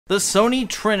The Sony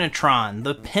Trinitron,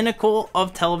 the pinnacle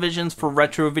of televisions for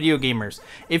retro video gamers.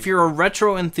 If you're a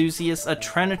retro enthusiast, a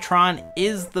Trinitron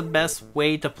is the best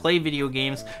way to play video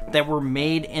games that were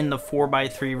made in the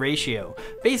 4:3 ratio.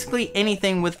 Basically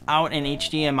anything without an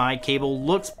HDMI cable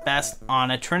looks best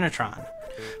on a Trinitron.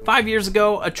 5 years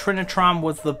ago, a Trinitron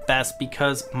was the best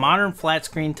because modern flat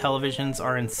screen televisions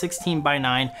are in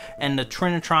 16:9 and the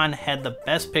Trinitron had the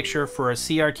best picture for a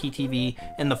CRT TV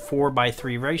in the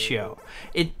 4:3 ratio.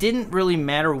 It didn't really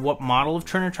matter what model of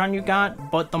Trinitron you got,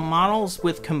 but the models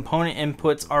with component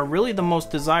inputs are really the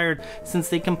most desired since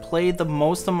they can play the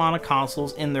most amount of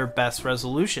consoles in their best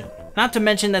resolution. Not to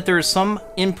mention that there is some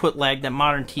input lag that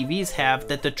modern TVs have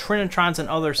that the Trinitrons and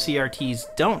other CRTs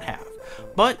don't have.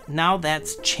 But now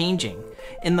that's changing.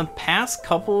 In the past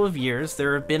couple of years,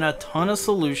 there have been a ton of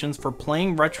solutions for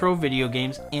playing retro video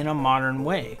games in a modern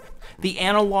way. The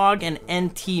Analog and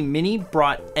NT Mini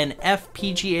brought an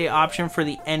FPGA option for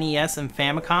the NES and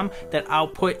Famicom that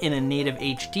output in a native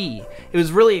HD. It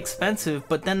was really expensive,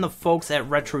 but then the folks at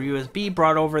Retro USB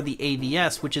brought over the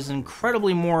AVS, which is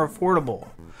incredibly more affordable.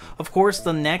 Of course,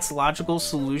 the next logical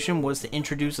solution was to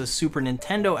introduce a Super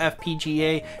Nintendo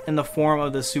FPGA in the form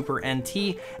of the Super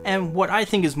NT, and what I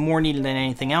think is more needed than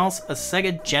anything else, a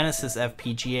Sega Genesis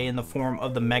FPGA in the form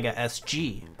of the Mega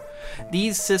SG.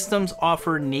 These systems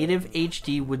offer native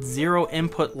HD with zero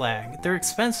input lag. They're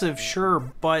expensive,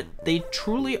 sure, but they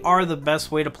truly are the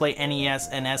best way to play NES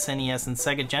and SNES and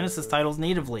Sega Genesis titles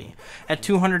natively. At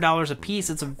 $200 a piece,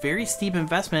 it's a very steep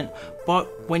investment,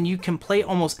 but when you can play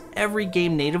almost every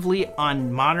game natively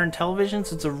on modern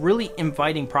televisions, it's a really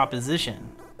inviting proposition.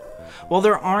 While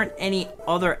there aren't any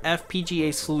other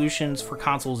FPGA solutions for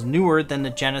consoles newer than the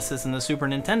Genesis and the Super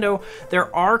Nintendo,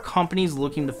 there are companies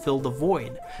looking to fill the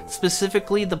void.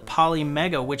 Specifically the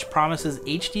Polymega, which promises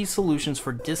HD solutions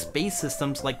for disc-based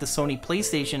systems like the Sony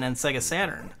PlayStation and Sega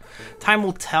Saturn. Time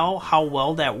will tell how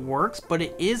well that works, but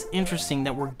it is interesting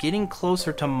that we're getting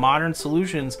closer to modern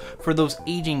solutions for those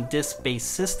aging disc-based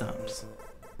systems.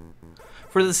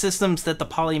 For the systems that the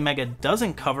Polymega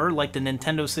doesn't cover, like the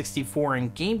Nintendo 64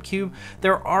 and GameCube,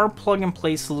 there are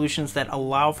plug-and-play solutions that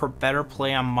allow for better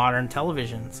play on modern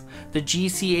televisions. The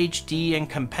GCHD and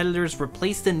competitors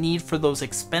replace the need for those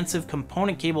expensive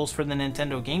component cables for the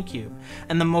Nintendo GameCube,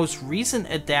 and the most recent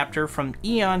adapter from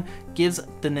Eon gives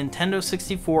the Nintendo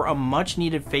 64 a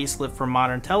much-needed facelift for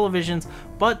modern televisions,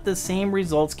 but the same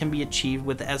results can be achieved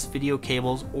with S-Video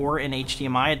cables or an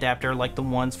HDMI adapter like the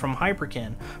ones from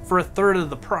Hyperkin for a third of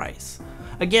the price.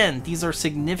 Again, these are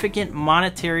significant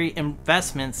monetary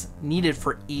investments needed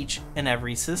for each and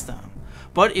every system.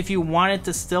 But if you wanted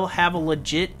to still have a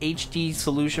legit HD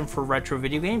solution for retro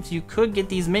video games, you could get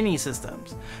these mini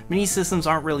systems. Mini systems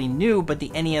aren't really new, but the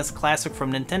NES Classic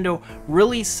from Nintendo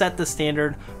really set the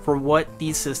standard for what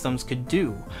these systems could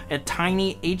do. A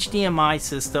tiny HDMI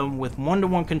system with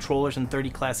 1-to-1 controllers and 30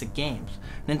 classic games.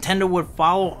 Nintendo would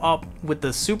follow up with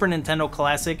the Super Nintendo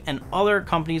Classic, and other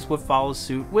companies would follow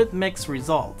suit with mixed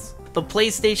results. The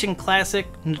PlayStation Classic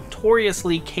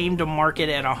notoriously came to market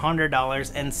at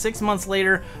 $100 and 6 months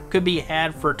later could be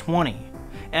had for $20.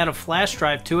 Add a flash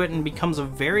drive to it and becomes a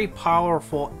very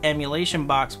powerful emulation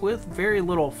box with very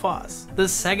little fuss. The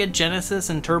Sega Genesis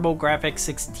and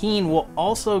TurboGrafx-16 will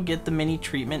also get the mini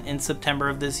treatment in September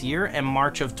of this year and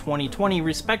March of 2020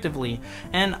 respectively,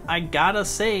 and I gotta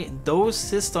say, those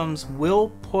systems will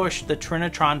push the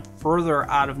Trinitron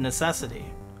further out of necessity.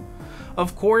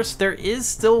 Of course, there is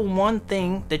still one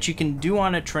thing that you can do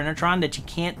on a Trinitron that you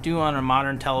can't do on a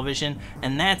modern television,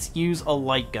 and that's use a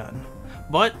light gun.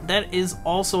 But that is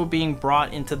also being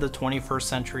brought into the 21st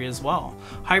century as well.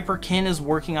 Hyperkin is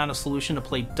working on a solution to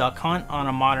play Duck Hunt on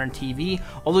a modern TV,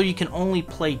 although you can only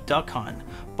play Duck Hunt.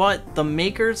 But the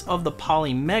makers of the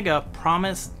Polymega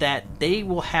promise that they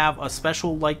will have a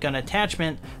special light gun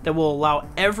attachment that will allow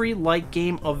every light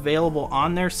game available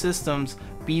on their systems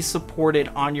be supported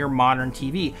on your modern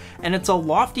TV, and it's a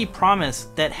lofty promise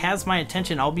that has my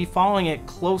attention. I'll be following it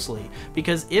closely,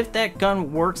 because if that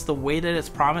gun works the way that it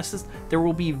promises, there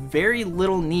will be very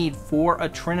little need for a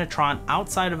Trinitron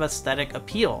outside of aesthetic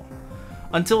appeal.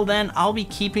 Until then, I'll be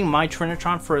keeping my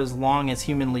Trinitron for as long as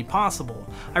humanly possible.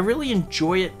 I really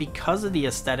enjoy it because of the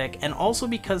aesthetic, and also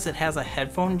because it has a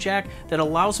headphone jack that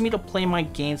allows me to play my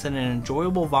games at an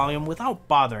enjoyable volume without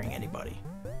bothering anybody.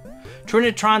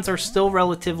 Trinitrons are still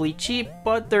relatively cheap,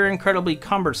 but they're incredibly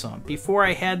cumbersome. Before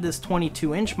I had this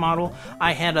 22-inch model,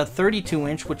 I had a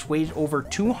 32-inch which weighed over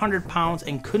 200 pounds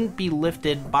and couldn't be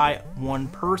lifted by one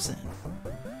person.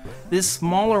 This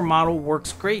smaller model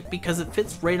works great because it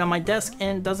fits right on my desk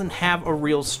and doesn't have a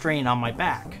real strain on my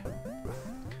back.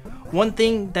 One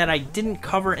thing that I didn't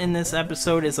cover in this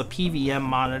episode is a PVM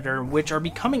monitor, which are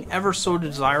becoming ever so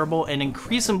desirable and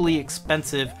increasingly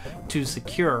expensive to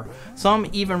secure. Some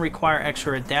even require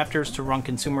extra adapters to run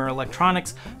consumer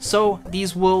electronics, so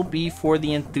these will be for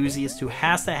the enthusiast who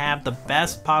has to have the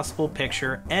best possible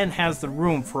picture and has the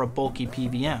room for a bulky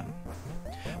PVM.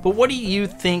 But what do you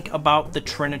think about the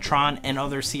Trinitron and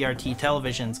other CRT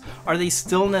televisions? Are they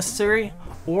still necessary?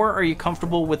 Or are you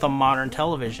comfortable with a modern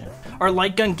television? Are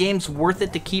light gun games worth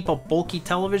it to keep a bulky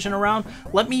television around?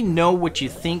 Let me know what you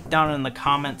think down in the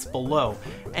comments below.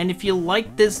 And if you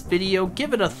like this video,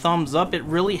 give it a thumbs up. It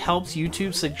really helps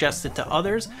YouTube suggest it to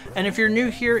others. And if you're new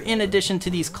here, in addition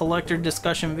to these collector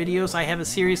discussion videos, I have a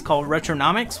series called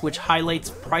Retronomics, which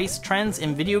highlights price trends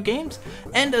in video games,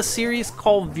 and a series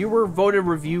called Viewer Voted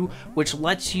Review, which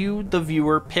lets you, the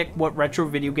viewer, pick what retro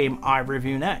video game I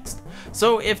review next.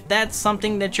 So if that's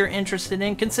something that you're interested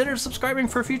in, consider subscribing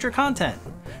for future content.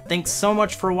 Thanks so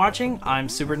much for watching. I'm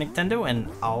Super Nintendo, and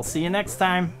I'll see you next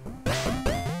time.